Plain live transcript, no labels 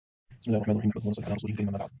Inshallah,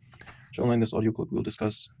 in this audio clip, we'll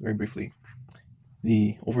discuss very briefly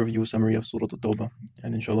the overview summary of Surah al-Taubah,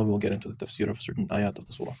 and inshallah, we'll get into the tafsir of certain ayat of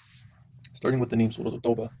the surah. Starting with the name Surah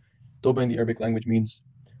al-Taubah. Tawbah in the Arabic language means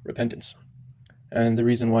repentance. And the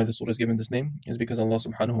reason why the surah is given this name is because Allah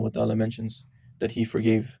subhanahu wa ta'ala mentions that He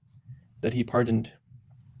pardoned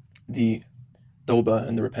the Tawbah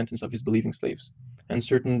and the repentance of His believing slaves. And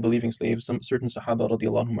certain believing slaves, certain Sahaba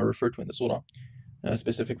radiallahu anhum are referred to in the surah,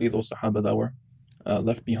 specifically those Sahaba that were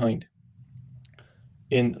left behind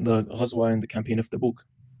in the Ghazwa and the campaign of Tabuk.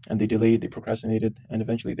 And they delayed, they procrastinated, and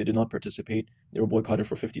eventually they did not participate. They were boycotted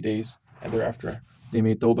for 50 days, and thereafter they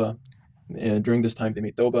made Tawbah. During this time they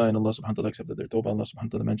made Tawbah, and Allah subhanahu wa ta'ala accepted their Tawbah. Allah subhanahu wa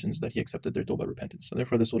ta'ala mentions that He accepted their Tawbah repentance. So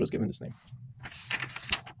therefore this surah is given this name.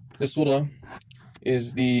 This surah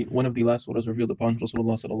is one of the last surahs revealed upon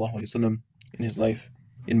Rasulullah sallallahu alaihi wasallam in his life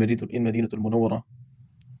in Madinatul Munawwara.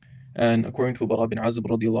 And according to Bara bin Azib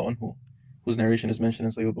radiallahu anhu, whose narration is mentioned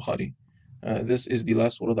in Sahih Bukhari, this is the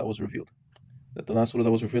last surah that was revealed. That the last surah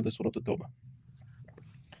that was revealed is Surah al-Tawbah.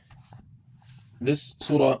 This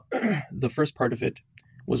surah, the first part of it,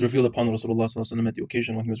 was revealed upon Rasulullah sallallahu alaihi wasallam at the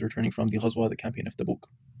occasion when he was returning from the Ghazwa, the campaign of Tabuk.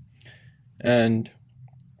 And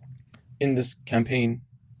in this campaign,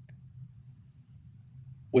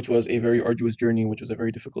 which was a very arduous journey, which was a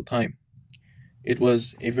very difficult time, it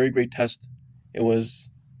was a very great test. It was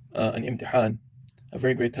an imtihan, a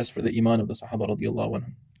very great test for the iman of the Sahaba radiallahu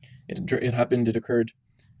anhum. It occurred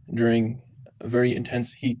during a very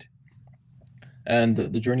intense heat, and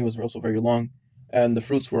the journey was also very long, and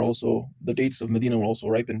the dates of Medina were also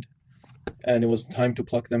ripened, and it was time to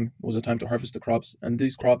pluck them. It was a time to harvest the crops, and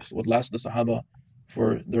these crops would last the Sahaba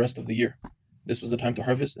for the rest of the year. This was the time to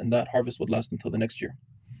harvest, and that harvest would last until the next year.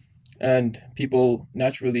 And people,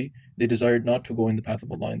 naturally, they desired not to go in the path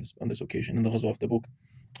of Allah on this occasion, in the Ghazwa of Tabuk.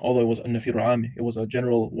 Although it was it was a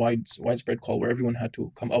general widespread call where everyone had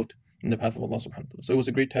to come out in the path of Allah subhanahu wa ta'ala. So it was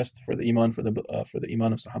a great test for the iman, for the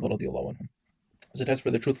iman of Sahaba radiallahu anhum. It was a test for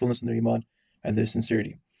their truthfulness in their iman and their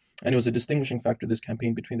sincerity. And it was a distinguishing factor, this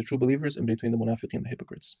campaign, between the true believers and between the munafiqeen, the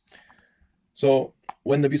hypocrites. So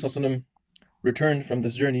when Nabi sallallahu alaihi wasallam returned from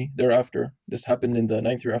this journey, thereafter, this happened in the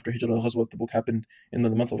 9th year after Hijrah. Ghazwa of Tabuk happened in the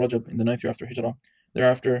month of Rajab, in the 9th year after Hijrah.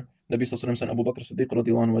 Thereafter, Nabi sallallahu alaihi wasallam sent Abu Bakr Siddiq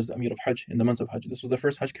radiallahu anhu was the Amir of Hajj in the months of Hajj. This was the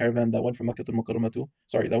first Hajj caravan that went from Madinatul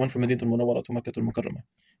Munawwara to Makkah al-Mukarramah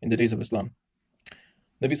in the days of Islam.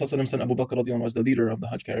 Nabi sallallahu alaihi wasallam sent Abu Bakr radiallahu anhu as the leader of the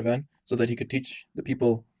Hajj caravan so that he could teach the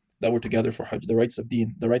people that were together for Hajj the rights of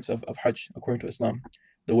Deen, the rights of Hajj according to Islam,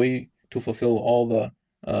 the way to fulfill all the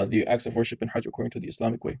acts of worship in Hajj according to the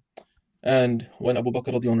Islamic way. And when Abu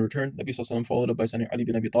Bakr radiallahu anhu returned, Nabi sallallahu alaihi wasallam followed up by sending Ali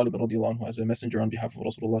bin Abi Talib radiallahu anhu as a messenger on behalf of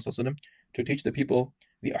Rasulullah sallallahu alaihi wasallam to teach the people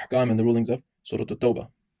the ahkam and the rulings of Surah al-Tawbah.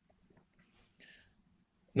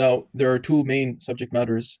 Now, there are two main subject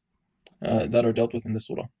matters that are dealt with in this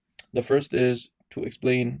surah. The first is to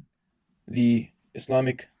explain the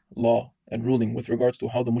Islamic law and ruling with regards to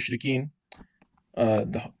how the mushrikeen,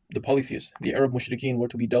 the polytheists, the Arab mushrikeen, were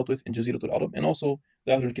to be dealt with in Jaziratul Arab, and also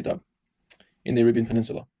the Ahlul Kitab in the Arabian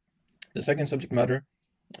Peninsula. The second subject matter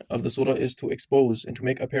of the surah is to expose and to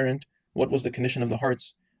make apparent what was the condition of the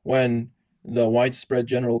hearts when the widespread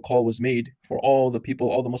general call was made for all the people,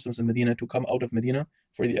 all the Muslims in Medina to come out of Medina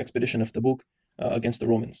for the expedition of Tabuk against the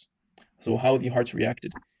Romans. So how the hearts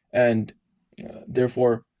reacted, and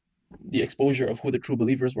therefore the exposure of who the true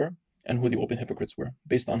believers were and who the open hypocrites were,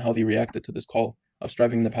 based on how they reacted to this call of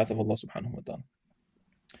striving in the path of Allah subhanahu wa ta'ala.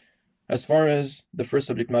 As far as the first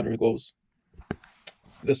subject matter goes,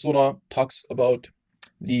 the surah talks about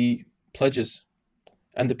the pledges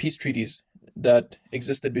and the peace treaties that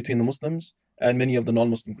existed between the Muslims and many of the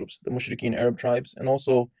non-Muslim groups, the Mushrikeen Arab tribes, and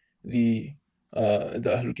also the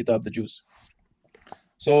Ahlul Kitab, the Jews.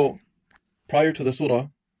 So prior to the surah,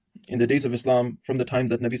 in the days of Islam, from the time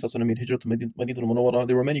that Nabi sallallahu alaihi wasallam made Hijrah to Madinatul Munawwara,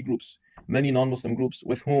 there were many groups, many non-Muslim groups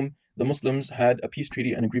with whom the Muslims had a peace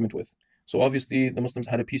treaty and agreement with. So obviously the Muslims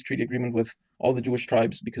had a peace treaty agreement with all the Jewish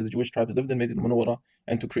tribes because the Jewish tribes lived in Madinatul Munawwara,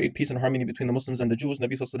 and to create peace and harmony between the Muslims and the Jews,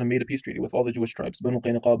 Nabi sallallahu alaihi wasallam made a peace treaty with all the Jewish tribes, Banu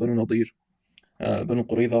Qaynuqa, Banu Nadir, Banu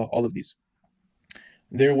Qurayza, all of these.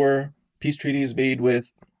 There were peace treaties made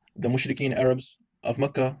with the Mushrikeen Arabs of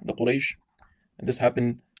Makkah, the Quraysh. This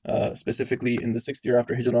happened specifically in the 6th year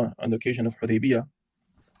after Hijrah on the occasion of Hudaybiyah,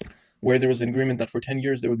 where there was an agreement that for 10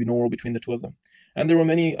 years there would be no war between the two of them. And there were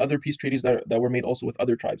many other peace treaties that were made also with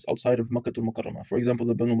other tribes outside of Makkah al-Mukarramah, for example,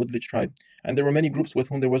 the Banu Mudlij tribe. And there were many groups with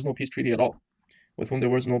whom there was no peace treaty at all,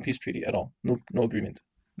 no agreement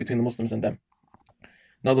between the Muslims and them.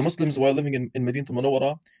 Now the Muslims, while living in Madinatul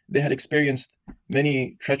Munawwara, they had experienced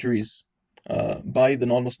many treacheries by the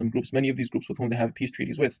non-Muslim groups, many of these groups with whom they have peace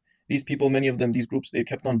treaties with. These people, many of them, these groups, they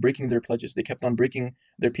kept on breaking their pledges. They kept on breaking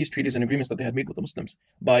their peace treaties and agreements that they had made with the Muslims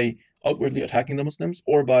by outwardly attacking the Muslims,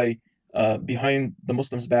 or by behind the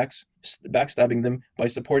Muslims' backs, backstabbing them by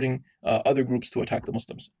supporting other groups to attack the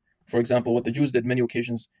Muslims. For example, what the Jews did many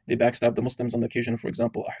occasions, they backstabbed the Muslims on the occasion, for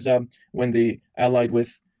example, Ahzab, when they allied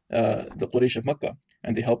with the Quraysh of Makkah,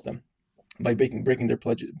 and they helped them by breaking their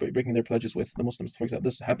pledges with the Muslims. For example,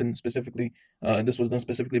 this happened specifically. This was done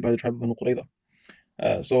specifically by the tribe of Banu Qurayza.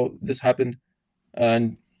 So this happened,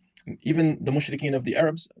 and even the mushrikeen of the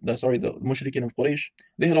Arabs, the mushrikeen of Quraysh,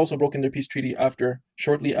 they had also broken their peace treaty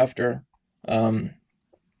shortly after the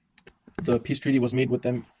peace treaty was made with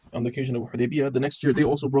them on the occasion of Hudaybiyah. The next year, they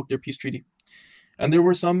also broke their peace treaty, and there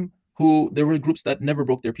were groups that never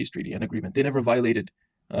broke their peace treaty and agreement. They never violated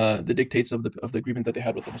the dictates of the agreement that they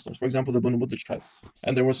had with the Muslims. For example, the Banu Mudlij tribe,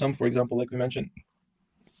 and there were some, for example, like we mentioned,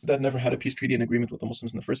 that never had a peace treaty and agreement with the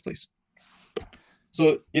Muslims in the first place.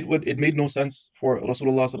 So it made no sense for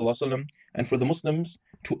Rasulullah ﷺ and for the Muslims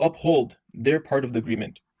to uphold their part of the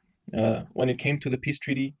agreement when it came to the peace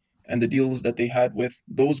treaty and the deals that they had with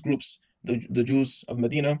those groups, the Jews of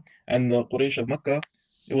Medina and the Quraysh of Makkah.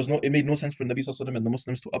 It made no sense for Nabi ﷺ and the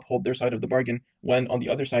Muslims to uphold their side of the bargain when on the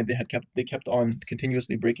other side they kept on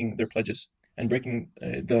continuously breaking their pledges and breaking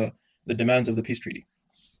the demands of the peace treaty.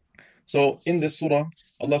 So in this surah,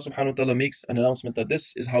 Allah subhanahu wa ta'ala makes an announcement that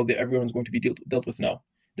this is how everyone's going to be dealt with now.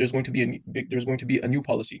 There's going to be a new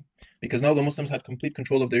policy, because now the Muslims had complete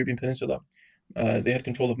control of the Arabian Peninsula. They had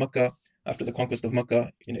control of Makkah after the conquest of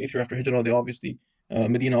Makkah in 8th year after Hijrah.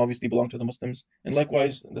 Medina obviously belonged to the Muslims, and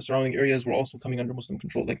likewise the surrounding areas were also coming under Muslim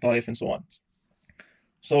control, like Taif and so on.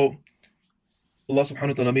 So Allah subhanahu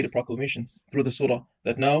wa ta'ala made a proclamation through the surah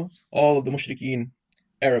that now all of the mushrikeen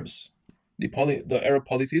Arabs, the Arab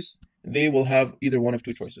polytheists, they will have either one of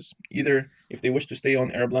two choices. Either if they wish to stay on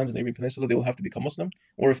Arab lands in the Arabian Peninsula, they will have to become Muslim,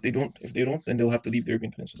 or if they don't, then they'll have to leave the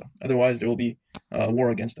Arabian Peninsula. Otherwise, there will be war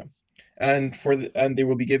against them, and they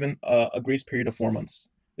will be given a grace period of 4 months.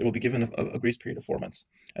 They will be given a grace period of 4 months.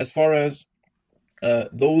 As far as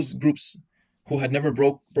those groups who had never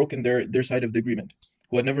broken their side of the agreement,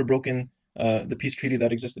 who had never broken the peace treaty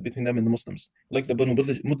that existed between them and the Muslims, like the Banu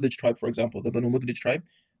Mudlij tribe, for example, the Banu Mudlij tribe,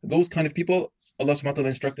 those kind of people, Allah subhanahu wa ta'ala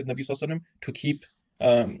instructed Nabi sallallahu alaihi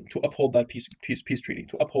wasallam to uphold that peace treaty,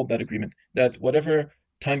 to uphold that agreement, that whatever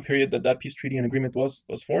time period that peace treaty and agreement was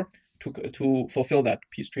for, to fulfill that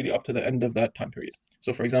peace treaty up to the end of that time period.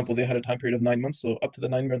 So for example, they had a time period of 9 months, so up to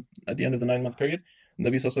at the end of the 9-month period,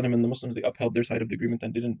 Nabi sallallahu alaihi wasallam and the Muslims, they upheld their side of the agreement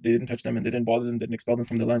and they didn't touch them, and they didn't bother them, didn't expel them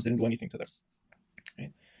from their lands, didn't do anything to them.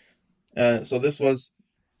 Right? So this was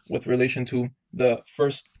with relation to the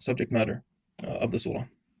first subject matter of the surah.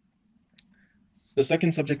 The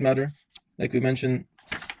second subject matter, like we mentioned,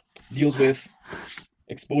 deals with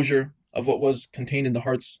exposure of what was contained in the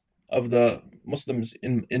hearts of the Muslims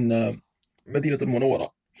in Madinah al-Munawwara,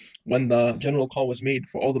 when the general call was made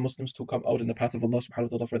for all the Muslims to come out in the path of Allah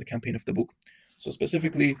subhanahu wa ta'ala for the campaign of Tabuk. So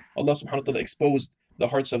specifically, Allah subhanahu wa ta'ala exposed the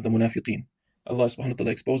hearts of the munafiqeen. Allah subhanahu wa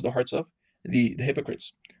ta'ala exposed the hearts of the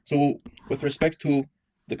hypocrites. So with respect to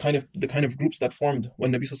the kind of groups that formed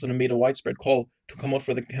when Nabi sallallahu alaihi wasallam made a widespread call to come out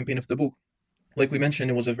for the campaign of Tabuk, like we mentioned,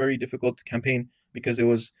 it was a very difficult campaign because there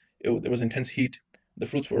was intense heat, the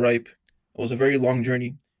fruits were ripe, it was a very long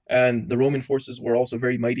journey, and the Roman forces were also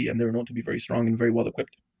very mighty, and they were known to be very strong and very well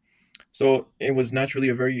equipped. So it was naturally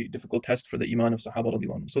a very difficult test for the iman of Sahaba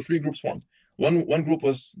radiallahu anhum. So 3 groups formed. One group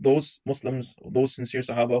was those Muslims, those sincere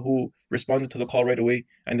Sahaba who responded to the call right away,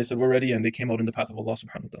 and they said, we're ready, and they came out in the path of Allah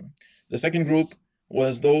subhanahu wa ta'ala. The second group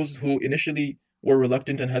was those who initially were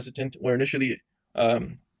reluctant and hesitant, were initially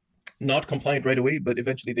not compliant right away, but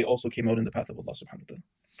eventually they also came out in the path of Allah subhanahu wa ta'ala.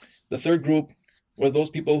 The third group were those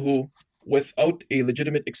people who, without a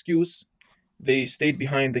legitimate excuse, they stayed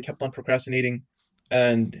behind, they kept on procrastinating,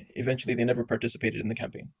 and eventually they never participated in the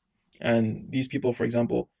campaign. And these people, for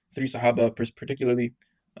example, 3 Sahaba, particularly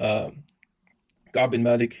Ka'b bin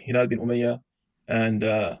Malik, Hilal bin Umayyah, and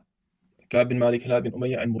Ka'b bin Malik, Hilal bin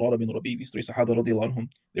Umayyah, and Murara bin Rabi, these 3 Sahaba radiallahu anhum,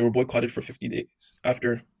 they were boycotted for 50 days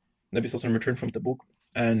after Nabi sallallahu alaihi wasallam returned from Tabuk,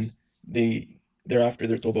 and thereafter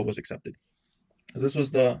their Taubah was accepted. So this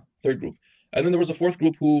was the third group. And then there was a fourth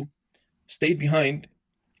group who stayed behind,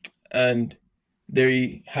 and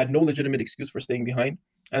they had no legitimate excuse for staying behind,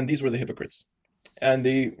 and these were the hypocrites. And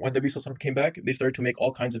when Nabi sallallahu alaihi wasallam came back, they started to make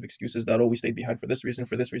all kinds of excuses that, we stayed behind for this reason,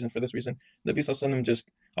 for this reason, for this reason. Nabi sallallahu alaihi wasallam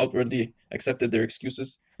just outwardly accepted their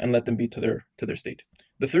excuses and let them be to their state.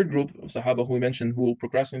 The third group of Sahaba who we mentioned, who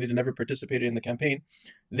procrastinated and never participated in the campaign,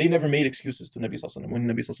 they never made excuses to Nabi sallallahu alaihi wasallam when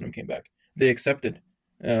Nabi sallallahu alaihi wasallam came back. They accepted,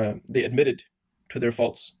 they admitted to their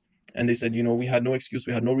faults, And they said, we had no excuse,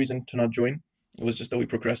 we had no reason to not join. It was just that we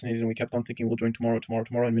procrastinated and we kept on thinking we'll join tomorrow,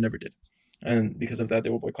 and we never did. And because of that, they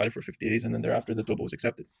were boycotted for 50 days, and then thereafter the Tawbah was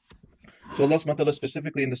accepted. So Allah subhanahu wa ta'ala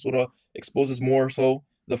specifically in the surah exposes more so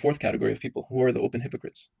the fourth category of people, who are the open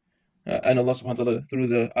hypocrites. And Allah subhanahu wa ta'ala through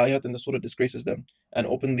the ayat in the surah disgraces them and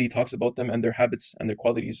openly talks about them and their habits and their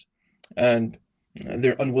qualities and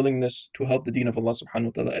their unwillingness to help the deen of Allah subhanahu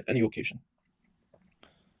wa ta'ala at any occasion.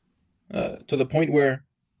 To the point where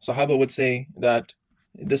Sahaba would say that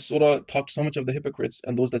this surah talked so much of the hypocrites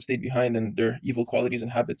and those that stayed behind and their evil qualities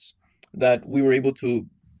and habits that we were able to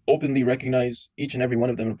openly recognize each and every one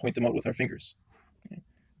of them and point them out with our fingers,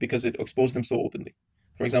 because it exposed them so openly.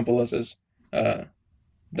 For example, Allah says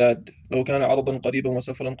that لو كان عرضا قريبا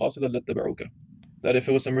وسفرا قاصدا لاتبعوك, that if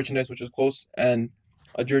it was some merchandise which was close and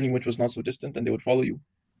a journey which was not so distant, then they would follow you.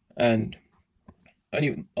 And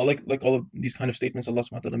like all of these kind of statements Allah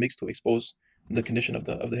subhanahu wa ta'ala makes to expose the condition of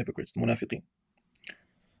the hypocrites, the munafiqeen.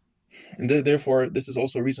 And therefore, this is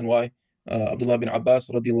also a reason why Abdullah bin Abbas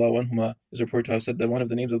radiallahu anhuma is reported to have said that one of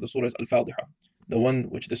the names of the surah is al-Fadiha, the one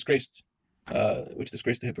which disgraced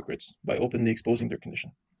the hypocrites by openly exposing their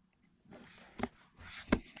condition.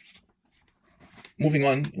 Moving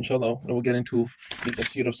on, inshallah, we'll get into the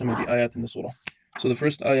tafseer of some of the ayat in the surah. So the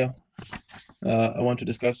first ayah I want to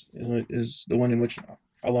discuss is the one in which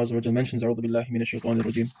Allah Azza wa Jalla mentions أعوذ بالله من الشيطان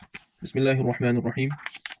الرجيم بسم الله الرحمن الرحيم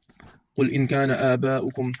قل إن كان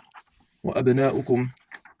آباؤكم وأبناؤكم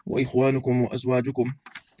وإخوانكم وأزواجكم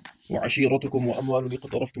وعشيرتكم وأموال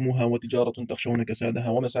اقترفتموها وتجارة تخشون كسادها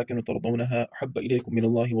ومساكن ترضونها أحب إليكم من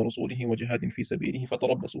الله ورسوله وجهاد في سبيله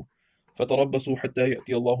فتربصوا حتى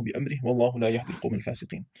يأتي الله بأمره والله لا يهدي القوم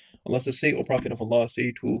الفاسقين. Allah says, say, O Prophet of Allah,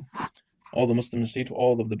 say to all the Muslims, say to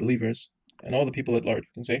all of the believers and all the people at large,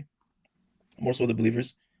 you can say, more so the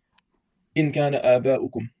believers, إن كان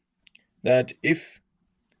آباؤكم, that if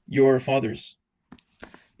your fathers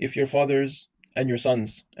and your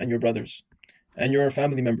sons and your brothers and your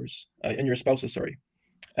family members and your spouses,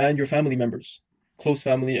 and your family members, close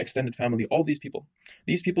family, extended family, all these people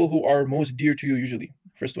who are most dear to you usually.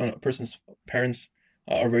 First one, a person's parents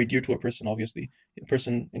are very dear to a person, obviously. A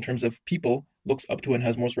person, in terms of people, looks up to and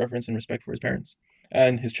has most reverence and respect for his parents.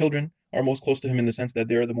 And his children are most close to him in the sense that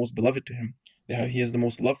they are the most beloved to him. He has the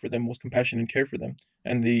most love for them, most compassion and care for them.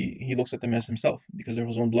 And he looks at them as himself because they're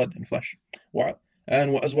his own blood and flesh.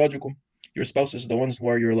 And وَأَزْوَاجُكُمْ, your spouses, the ones who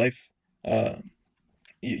are your life,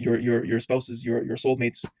 your spouses, your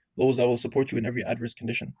soulmates, those that will support you in every adverse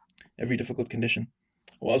condition, every difficult condition.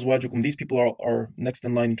 وَأَزْوَاجُكُمْ, these people are next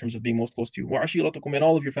in line in terms of being most close to you. وَعَشِيرَتُكُمْ, and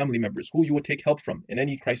all of your family members, who you would take help from in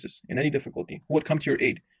any crisis, in any difficulty, who would come to your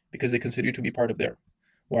aid because they consider you to be part of their.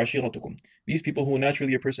 وَعَشِيرَتُكُمْ, these people who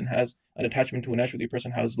naturally a person has an attachment to, naturally a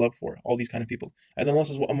person has love for, all these kind of people. And then Allah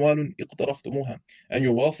says, وَأَمْوَالٌ اقْتَرَفْتُمُوهَا, and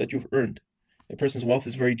your wealth that you've earned. A person's wealth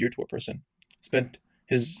is very dear to a person. Spent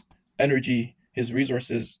his energy, his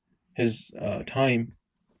resources, his time,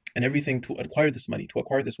 and everything to acquire this money, to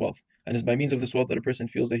acquire this wealth. And it's by means of this wealth that a person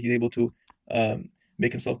feels that he's able to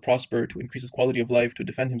make himself prosper, to increase his quality of life, to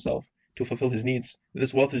defend himself, to fulfill his needs.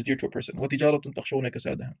 This wealth is dear to a person. وَتِجَارَةٌ تَخْشَوْنَ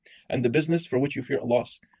كَسَادَهَا, and the business for which you fear a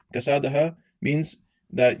loss. كَسَادَهَا means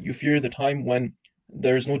that you fear the time when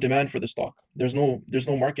there is no demand for the stock. There's no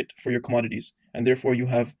market for your commodities, and therefore you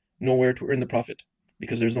have nowhere to earn the profit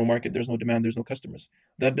because there's no market, there's no demand, there's no customers.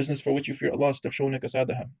 That business for which you fear a loss, تَخْشَوْنَ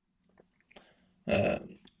كَسَادَهَا.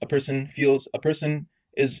 A person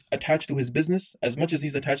is attached to his business as much as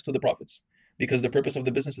he's attached to the profits, because the purpose of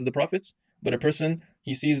the business is the profits, but a person,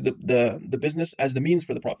 he sees the business as the means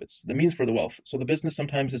for the profits, the means for the wealth. So the business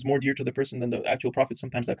sometimes is more dear to the person than the actual profit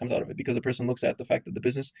sometimes that comes out of it, because the person looks at the fact that the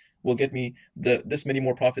business will get me this many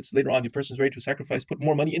more profits later on. The person is ready to sacrifice, put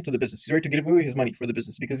more money into the business. He's ready to give away his money for the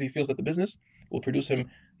business because he feels that the business will produce him,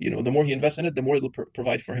 the more he invests in it, the more it will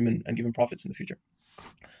provide for him and give him profits in the future.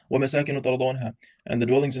 وَمَسَاكِنُ تَرْضَوْنَهَا, and the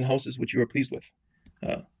dwellings and houses which you are pleased with.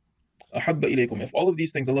 أَحَبَّ إِلَيْكُمْ, if all of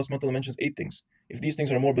these things, Allah subhanahu wa ta'ala mentions 8 things. If these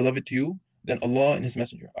things are more beloved to you than Allah and His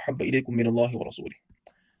Messenger, أَحَبَّ إِلَيْكُمْ مِنَ اللَّهِ وَرَسُولِهِ,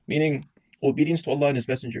 meaning obedience to Allah and His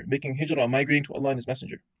Messenger, making hijrah, migrating to Allah and His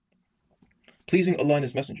Messenger, pleasing Allah and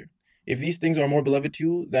His Messenger. If these things are more beloved to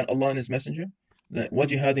you than Allah and His Messenger,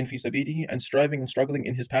 وَجِهَادٍ فِي سَبِيلِهِ, and striving and struggling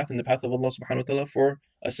in His path, in the path of Allah subhanahu wa ta'ala, for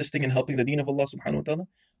assisting and helping the deen of Allah subhanahu wa ta'ala,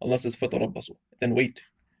 Allah says, فَتَرَبَّصُوا, then wait.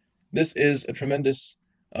 This is a tremendous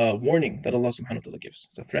warning that Allah subhanahu wa ta'ala gives.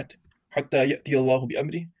 It's a threat. حَتَّى يَأْتِيَ اللَّهُ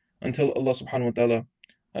بِأَمْرِهِ, until Allah subhanahu wa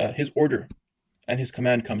ta'ala, His order and His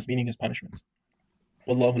command comes, meaning His punishment.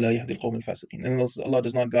 وَاللَّهُ لَا يَهْدِي الْقَوْمَ الْفَاسِقِينَ, and Allah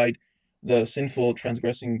does not guide the sinful,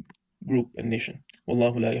 transgressing group and nation.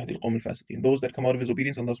 وَاللَّهُ لَا يَهْدِي الْقَوْمَ الْفَاسِقِينَ, those that come out of His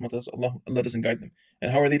obedience, Allah doesn't guide them.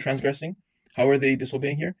 And how are they transgressing? How are they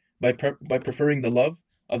disobeying here? by preferring the love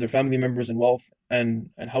of their family members and wealth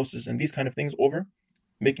and houses and these kind of things over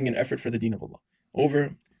making an effort for the deen of Allah,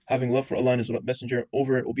 over having love for Allah and His Messenger,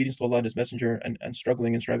 over obedience to Allah and His Messenger, and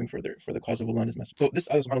struggling and striving for the cause of Allah and His Messenger. So this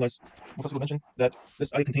ayah, subhanAllah, Mufassir mentioned that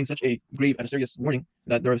this ayah contains such a grave and a serious warning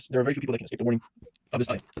that there are very few people that can escape the warning of this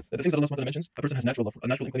ayah. That the things that Allah subhanahu mentions, a person has natural love, a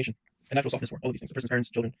natural inclination, a natural softness for all of these things. A person's parents,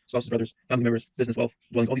 children, spouses, brothers, family members, business, wealth,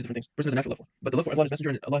 dwellings, all these different things. A person has a natural love for. But the love for Allah and His Messenger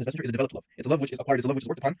and Allah and His Messenger is a developed love. It's a love which is acquired, it's a love which is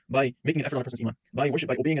worked upon by making an effort on a person's iman, by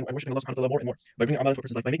obeying and worshiping Allah subhanahu wa ta'ala more and more, by bringing amal into a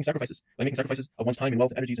person's life, by making sacrifices of one's time and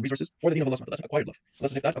wealth, energies and resources for the deen of Allah subhanahu wa ta'ala. That's acquired love.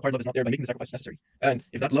 Unless if that acquired love is not there, by making the sacrifices necessary. And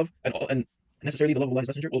if that love and necessarily the love of Allah and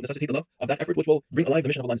His Messenger will necessitate the love of that effort which will bring alive the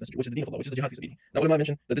mission of Allah and His Messenger, which is the deen of Allah, which is the jihad fi sabilihi. Now, ulama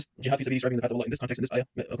mentioned that this jihad fi sabilihi, striving in the path of Allah, in this context, in this ayah,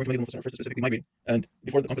 according to many Muslims, refers to specifically migrating. And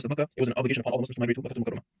before the conquest of Makkah, it was an obligation upon all Muslims to migrate to Makkah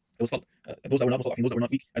al-Mukarramah. It was felt. Those that were not Muslim, those that were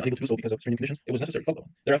not weak and unable to do so because of certain conditions, it was necessary. Felt that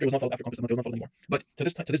one. Thereafter, it was not felt after conquest of Makkah. It was not felt anymore. But to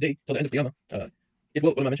this day, till the end of Qiyamah, it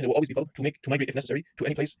will, ulama mentioned, it will always be felt to migrate if necessary to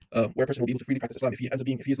any place where a person will be able to freely practice Islam. If he is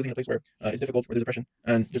living in a place where it's difficult, where there's oppression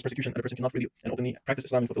and there's persecution, and a person cannot freely and openly practice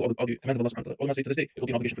Islam and fulfill all the commands of Allah subhanahu wa ta'ala, ulama say to this day it will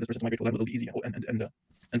be an obligation for this person to migrate to a land where it will be easy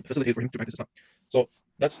and facilitate for him to practice Islam. So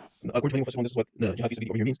that's, according to many Mufassirun, this is what the jihad fi sabilihi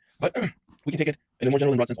over here means. But we can take it in a more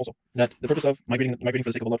general and broad sense also, that the purpose of migrating for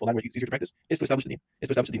the sake of Allah to a land where it's easier to practice is to establish the deen.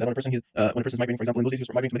 That when a person is migrating, for example, in those days he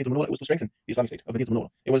was migrating to Medina al-Munawwara, it was to strengthen the Islamic state of Medina al-Munawwara.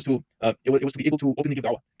 It was to be able to openly give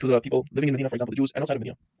da'wah to the people living in Medina, for example, the Jews, and outside of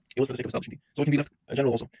Medina. It was for the sake of establishing deen. So it can be left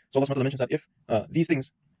general also. So Allah subhanahu wa ta'ala mentions that if these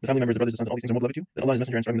things, the family members, the brothers, the sons, and all these things are more beloved to you, then Allah and His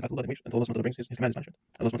Messenger and striving in the path of Allah, until Allah subhanahu wa ta'ala brings His command, His punishment.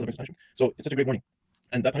 Allah subhanahu wa ta'ala brings His punishment. So it's such a great warning.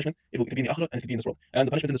 And that punishment, it could be in the akhirah and it could be in this world. And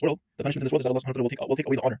the punishment in this world is that Allah subhanahu wa ta'ala will take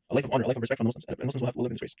away the honor, a life of honor, a life of respect from Muslims. And Muslims will have to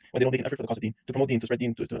live in this race when they don't make an effort for the cause of deen, to promote deen, to spread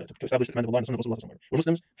deen, to establish the commands of Allah and the Sunnah of Rasulullah. When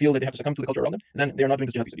Muslims feel that they have to succumb to the culture around them, then they are not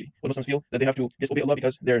doing this jihad fi sabilihi. When Muslims feel that they have to disobey Allah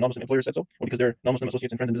because their non-Muslim employers said so, or because their non-Muslim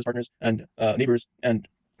associates and friends and business partners and neighbors and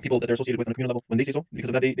people that they're associated with on a communal level, when they say so, because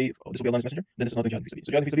of that they disobey Allah and His Messenger, then this is not doing jihad fi sabilihi.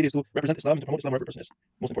 So jihad fi sabilihi is to represent Islam and to promote Islam wherever a person is,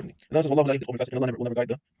 most importantly. And that is Allah will never guide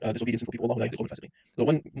the disobedient sinful people. Allah So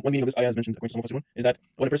one meaning of this ayah is mentioned according to some Mufassirun is that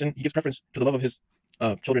when a person he gives preference to the love of his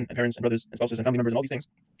children and parents and brothers and spouses and family members and all these things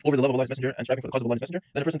over the love of Allah and His Messenger and striving for the cause of Allah and His Messenger,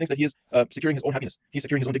 then a person thinks that he is securing his own happiness, he's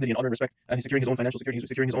securing his own dignity and honor and respect, and he's securing his own financial security, he's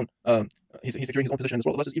securing his own he's securing his own position in this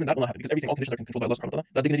world. Unless even that will not happen, because everything, all conditions are controlled by Allah subhanahu wa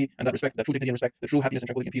ta'ala. That dignity and that respect, that true dignity and respect, the true happiness and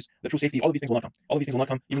tranquility and peace, the true safety, all of these things will not come. All of these things will not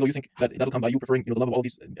come, even though you think that that'll come by you preferring the love of all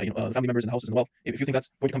these the family members and the houses and the wealth. If you think that's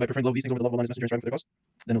going to come by preferring the love of these things over the love of Allah and His Messenger and striving for their cause,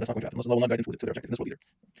 then no, that's not going to happen. Unless Allah will not guide them to their objective in this world either.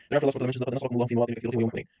 Therefore, Allah mentions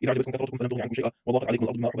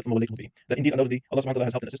that indeed undoubtedly Allah subhanahu wa ta'ala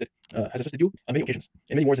has helped and assisted you on many occasions,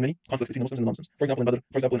 in many wars and many conflicts between the Muslims and the non-Muslims. For example, in Badr,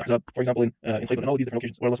 for example, in Ahzab, for example, in Khaybar, and all of these different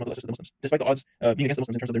occasions where Allah subhanahu wa ta'ala assisted the Muslims, despite the odds being against the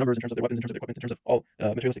Muslims in terms of their numbers, in terms of their weapons, in terms of their equipment, in terms of all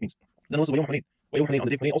materialistic means. Then also, Yawm Hunayn, on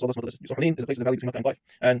the day of Hunayn, also Allah subhanahu wa ta'ala assisted you. So Hunayn is a place in the valley between Makkah and Taif,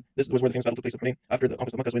 and this was where the famous battle took place of Hunayn after the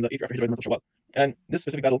conquest of Makkah, so in the 8th year after Hijrah, in the month of Shawwal. And this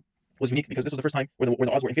specific battle was unique because this was the first time where the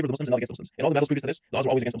odds were in favor of the Muslims and not against the Muslims. In all the battles previous to this, the odds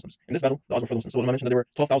were always against the Muslims. In this battle, the odds were for the Muslims. So when I mentioned that there were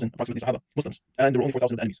 12,000 approximately Sahaba, Muslims, and there were only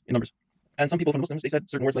 4,000 of the enemies in numbers. And some people from the Muslims, they said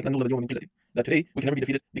certain words like that today we can never be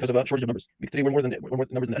defeated because of a shortage of numbers. Because today we're more numbers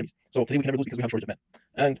than the enemies. So today we can never lose because we have a shortage of men.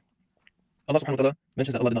 And Allah subhanahu wa ta'ala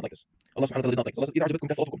mentions that Allah did not like this. Allah subhanahu wa ta'ala did not like this. Allah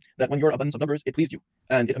said, that when your abundance of numbers, it pleased you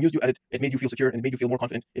and it amused you at it, it made you feel secure and it made you feel more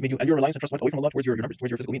confident. It made you, and your reliance and trust went away from Allah towards your numbers, towards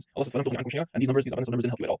your physical means. Allah says, and these numbers, these abundance of numbers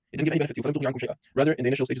didn't help you at all. It didn't give any benefit to you. Rather, in the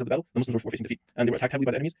initial stages of the battle, the Muslims were facing defeat and they were attacked heavily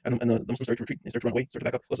by the enemies, and the Muslims started to retreat, they started to run away, started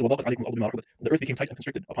to back up. Allah said, the earth became tight and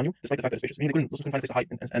constricted upon you, despite the fact that it's spacious. Meaning the Muslims couldn't find a place to hide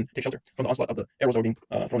and take shelter from the onslaught of the arrows that were being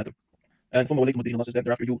thrown at them. And from Allah says that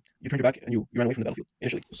thereafter you turned your back and you ran away from the battlefield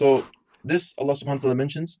initially. So this, Allah subhanahu wa ta'ala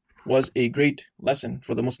mentions, was a great lesson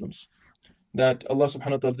for the Muslims. That Allah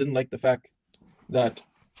subhanahu wa ta'ala didn't like the fact that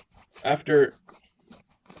after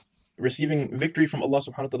receiving victory from Allah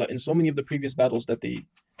subhanahu wa ta'ala in so many of the previous battles that they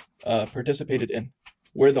participated in,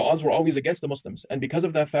 where the odds were always against the Muslims, and because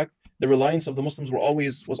of that fact, the reliance of the Muslims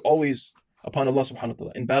was always upon Allah subhanahu wa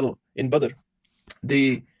ta'ala. In battle, in Badr,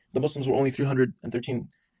 the Muslims were only 313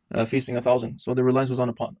 facing 1,000, so their reliance was on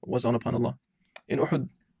upon Allah. In Uhud,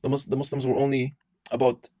 the Muslims were only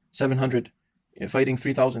about 700 fighting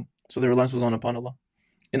 3,000, so their reliance was on upon Allah.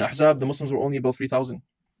 In Ahzab, the Muslims were only about 3,000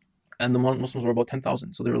 and the Muslims were about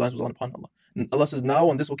 10,000, so their reliance was on upon Allah. And Allah says, now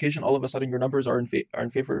on this occasion, all of a sudden your numbers are in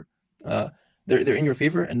favor. They're in your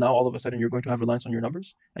favor, and now all of a sudden you're going to have reliance on your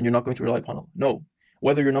numbers and you're not going to rely upon Allah. No.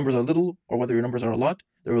 Whether your numbers are little or whether your numbers are a lot,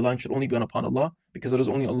 the reliance should only be upon Allah, because it is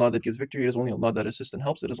only Allah that gives victory, it is only Allah that assists and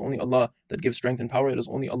helps, it is only Allah that gives strength and power, it is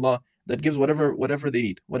only Allah that gives whatever they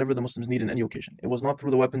need, whatever the Muslims need in any occasion. It was not through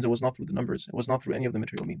the weapons, it was not through the numbers, it was not through any of the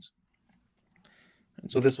material means. And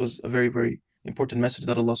so this was a very, very important message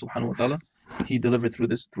that Allah subhanahu wa ta'ala, He delivered through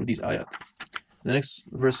these ayat. The next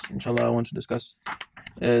verse, inshallah, I want to discuss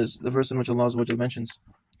is the verse in which Allah mentions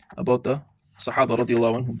about the Sahaba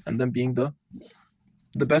radiallahu anhum, and them being the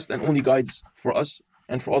best and only guides for us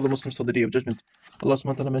and for all the Muslims till the Day of Judgment. Allah subhanahu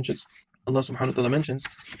wa ta'ala mentions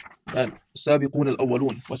that السابقون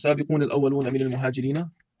الأولون والسابقون الأولون من المهاجرين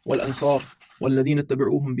والأنصار والذين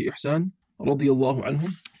اتبعوهم بإحسان رضي الله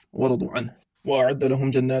عنهم ورضوا عنه وأعد لهم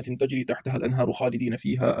جنات تجري تحتها الأنهار خالدين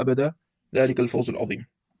فيها أبدا ذلك الفوز العظيم.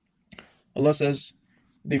 Allah says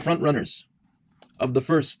the front runners of the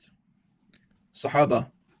first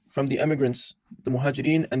Sahaba from the emigrants, the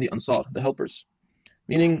Muhajirin and the Ansar, the helpers,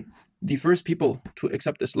 meaning the first people to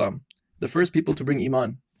accept Islam, the first people to bring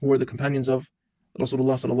Iman, who were the companions of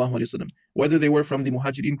Rasulullah sallallahu alaihi wasallam, whether they were from the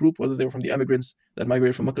Muhajirin group, whether they were from the emigrants that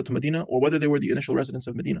migrated from Mecca to Medina, or whether they were the initial residents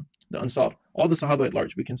of Medina, the Ansar, all the Sahaba at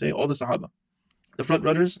large, we can say all the Sahaba. The front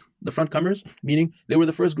runners, the front comers, meaning they were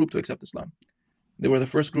the first group to accept Islam. They were the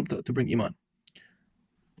first group to bring Iman.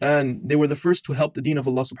 And they were the first to help the deen of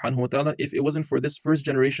Allah subhanahu wa ta'ala. If it wasn't for this first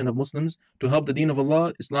generation of Muslims to help the deen of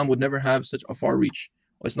Allah, Islam would never have such a far reach.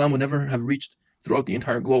 Islam would never have reached throughout the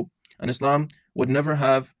entire globe. And Islam would never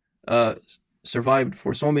have survived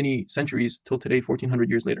for so many centuries till today, 1400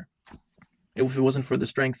 years later. If it wasn't for the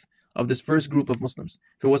strength of this first group of Muslims,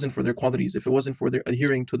 if it wasn't for their qualities, if it wasn't for their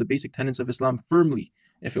adhering to the basic tenets of Islam firmly,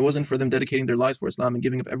 if it wasn't for them dedicating their lives for Islam and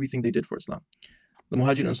giving up everything they did for Islam. The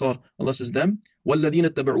Muhajir Ansar, Allah says them, وَالَّذِينَ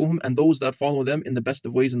اتَّبَعُوهُمْ, and those that follow them in the best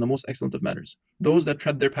of ways and the most excellent of manners. Those that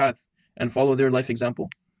tread their path and follow their life example.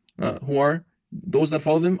 Who are, those that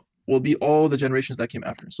follow them will be all the generations that came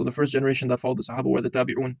after. So the first generation that followed the Sahaba were the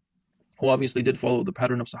Tabi'un, who obviously did follow the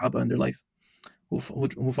pattern of Sahaba in their life, who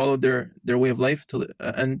followed their way of life till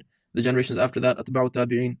and the generations after that, Atba'u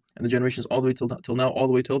Tabi'in, and the generations all the way till now, all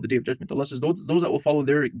the way till the Day of Judgment. Allah says those that will follow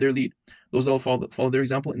their lead, those that will follow their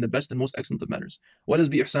example in the best and most excellent of manners. What is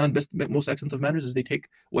bi-ihsan, best, most excellent of manners? Is they take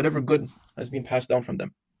whatever good has been passed down from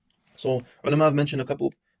them. So ulama have mentioned a couple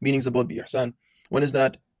of meanings about bi-ihsan. One is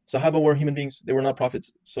that Sahaba were human beings; they were not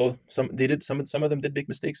prophets. So some of them did make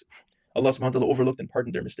mistakes. Allah subhanahu wa ta'ala overlooked and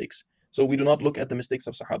pardoned their mistakes. So we do not look at the mistakes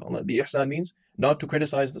of Sahaba. Bi-ihsan means not to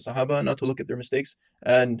criticize the Sahaba, not to look at their mistakes,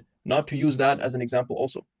 and not to use that as an example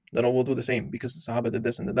also. That we'll do the same because the Sahaba did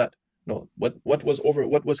this and did that. No, what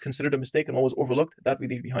was considered a mistake and what was overlooked, that we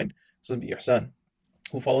leave behind. So bi-ihsan,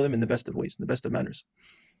 who follow them in the best of ways, in the best of manners.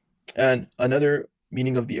 And another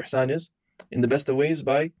meaning of bi-ihsan is in the best of ways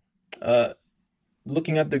by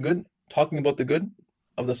looking at the good, talking about the good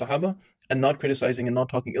of the Sahaba, and not criticizing and not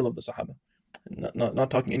talking ill of the Sahaba. Not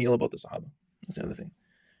talking any ill about the Sahaba. That's the other thing.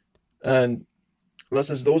 And Allah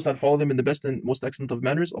says those that follow them in the best and most excellent of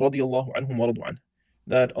manners, radiyallahu anhum wa radu an,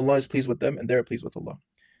 that Allah is pleased with them and they are pleased with Allah.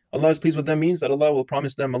 Allah is pleased with them means that Allah will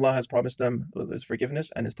promise them, Allah has promised them His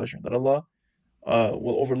forgiveness and His pleasure. That Allah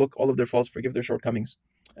will overlook all of their faults, forgive their shortcomings.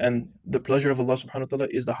 And the pleasure of Allah subhanahu wa ta'ala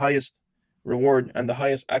is the highest reward and the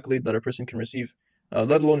highest accolade that a person can receive,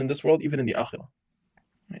 let alone in this world, even in the akhirah.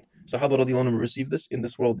 Right? Sahaba radiallahu anhum receive this in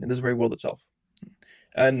this world, in this very world itself.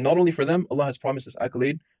 And not only for them, Allah has promised this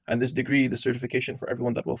accolade and this degree, this certification for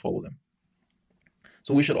everyone that will follow them.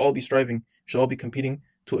 So we should all be striving, should all be competing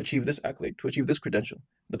to achieve this accolade, to achieve this credential,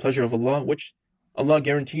 the pleasure of Allah, which Allah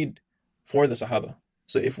guaranteed for the Sahaba.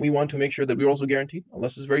 So if we want to make sure that we're also guaranteed, Allah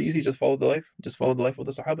says very easy, just follow the life of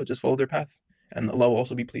the Sahaba, just follow their path, and Allah will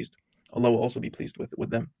also be pleased. Allah will also be pleased with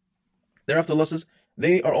them. Thereafter Allah says,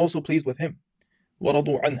 they are also pleased with Him.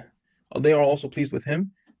 وَرَضُوا عَنْهُ. They are also pleased with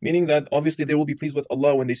Him, meaning that obviously they will be pleased with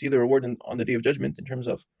Allah when they see the reward on the Day of Judgment in terms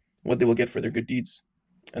of what they will get for their good deeds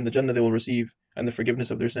and the Jannah they will receive and the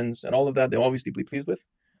forgiveness of their sins and all of that they'll obviously be pleased with.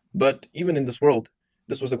 But even in this world,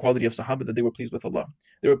 this was the quality of Sahaba, that they were pleased with Allah.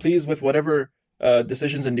 They were pleased with whatever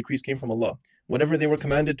decisions and decrees came from Allah. Whatever they were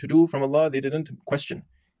commanded to do from Allah, they didn't question.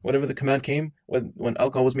 Whatever the command came, when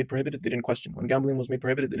alcohol was made prohibited, they didn't question. When gambling was made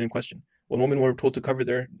prohibited, they didn't question. When women were told to cover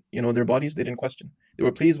their bodies, they didn't question. They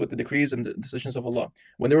were pleased with the decrees and the decisions of Allah.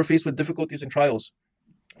 When they were faced with difficulties and trials,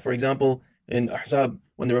 for example, in Ahzab,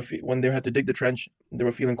 when they had to dig the trench, they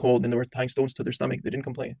were feeling cold and they were tying stones to their stomach, they didn't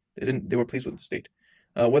complain. They were pleased with the state.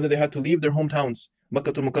 Whether they had to leave their hometowns,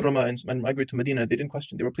 Makkah to Mukarramah, and migrate to Medina, they didn't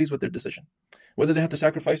question. They were pleased with their decision. Whether they had to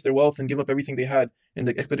sacrifice their wealth and give up everything they had in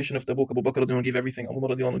the expedition of Tabuk, Abu Bakr radiallahu gave everything, Umar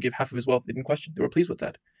radiallahu gave half of his wealth, they didn't question. They were pleased with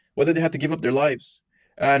that. Whether they had to give up their lives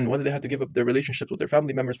and whether they had to give up their relationships with their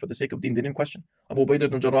family members for the sake of deen, they didn't question. Abu Ubaidah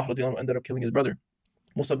ibn Jarrah radiallahu ended up killing his brother.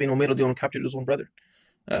 Musa bin Umayr radiallahu captured his own brother.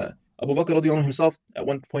 Abu Bakr radiallahu himself, at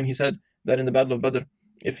one point he said that in the Battle of Badr,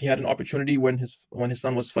 if he had an opportunity when his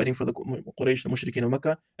son was fighting for the Quraysh, the Mushrikeen of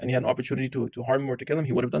Mecca, and he had an opportunity to harm him or to kill him,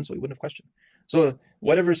 he would have done so. He wouldn't have questioned. So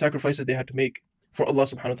whatever sacrifices they had to make for Allah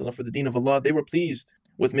subhanahu wa ta'ala, for the deen of Allah, they were pleased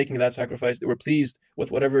with making that sacrifice. They were pleased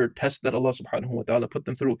with whatever test that Allah subhanahu wa ta'ala put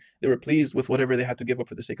them through. They were pleased with whatever they had to give up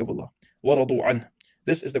for the sake of Allah. وَرَضُوا عَنْهُ.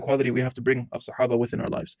 This is the quality we have to bring of Sahaba within our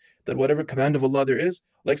lives. That whatever command of Allah there is,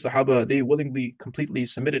 like Sahaba, they willingly, completely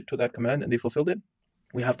submitted to that command and they fulfilled it.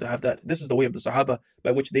 We have to have that. This is the way of the Sahaba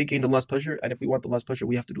by which they gained Allah's pleasure. And if we want Allah's pleasure,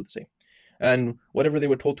 we have to do the same. And whatever they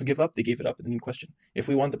were told to give up, they gave it up in question. If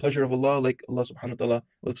we want the pleasure of Allah, like Allah subhanahu wa ta'ala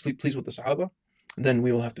was pleased with the Sahaba, then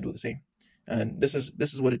we will have to do the same. And this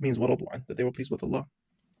is what it means, that they were pleased with Allah.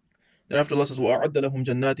 Thereafter Allah says, وَأَعَدَّ لَهُمْ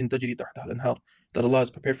جَنَّاتٍ تَجْرِي تَحْتَهَا الْأَنْهَارُ, that Allah has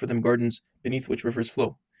prepared for them gardens beneath which rivers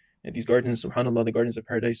flow. And these gardens, subhanAllah, the gardens of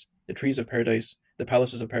paradise, the trees of paradise, the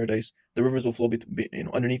palaces of paradise, the rivers will flow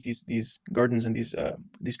underneath these gardens and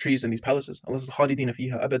these trees and these palaces. Allah says, خَالِدِينَ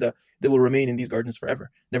فِيهَا أَبَدًا, they will remain in these gardens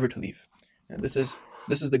forever, never to leave. And this is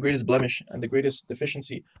the greatest blemish and the greatest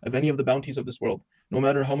deficiency of any of the bounties of this world. No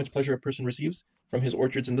matter how much pleasure a person receives from his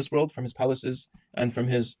orchards in this world, from his palaces, and from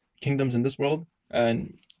his kingdoms in this world,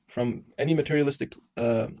 and from any materialistic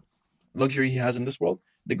luxury he has in this world,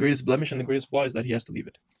 the greatest blemish and the greatest flaw is that he has to leave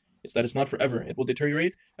it. It's that it's not forever. It will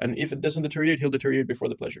deteriorate, and if it doesn't deteriorate, he'll deteriorate before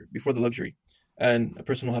the pleasure, before the luxury, and a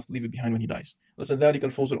person will have to leave it behind when he dies. This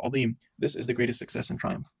is the greatest success and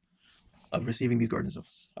triumph of receiving these gardens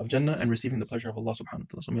of Jannah and receiving the pleasure of Allah subhanahu wa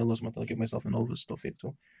ta'ala. So may Allah subhanahu wa ta'ala give myself and all of us tawfiq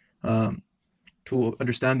to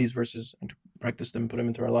understand these verses and to practice them, put them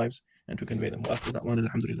into our lives, and to convey them. Wa akhiru da'wana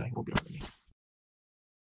alhamdulillahi rabbil alamin.